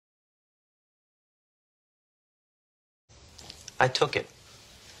I took it.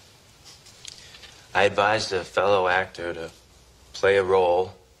 I advised a fellow actor to play a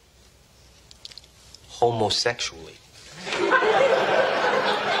role homosexually.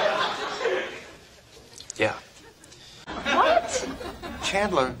 Yeah. What?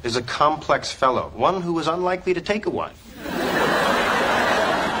 Chandler is a complex fellow, one who is unlikely to take a wife.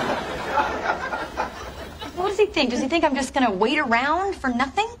 What does he think? Does he think I'm just gonna wait around for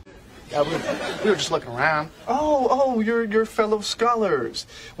nothing? Yeah, we were just looking around. Oh, you're fellow scholars.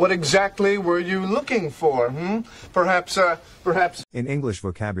 What exactly were you looking for, Perhaps. In English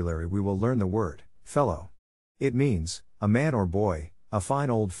vocabulary we will learn the word, fellow. It means, a man or boy, a fine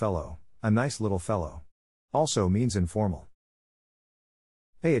old fellow, a nice little fellow. Also means informal.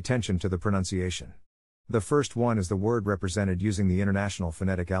 Pay attention to the pronunciation. The first one is the word represented using the International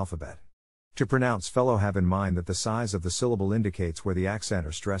Phonetic Alphabet. To pronounce fellow, have in mind that the size of the syllable indicates where the accent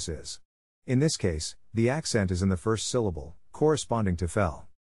or stress is. In this case, the accent is in the first syllable, corresponding to fel.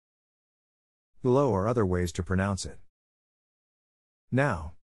 Below are other ways to pronounce it.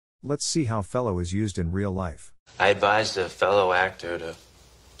 Now, let's see how fellow is used in real life. I advised a fellow actor to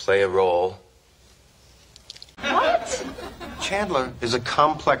play a role. What? Chandler is a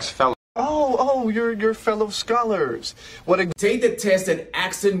complex fellow. Oh, you're fellow scholars. Take the test at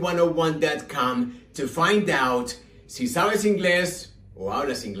accent101.com to find out si sabes inglés o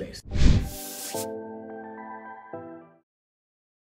hablas inglés.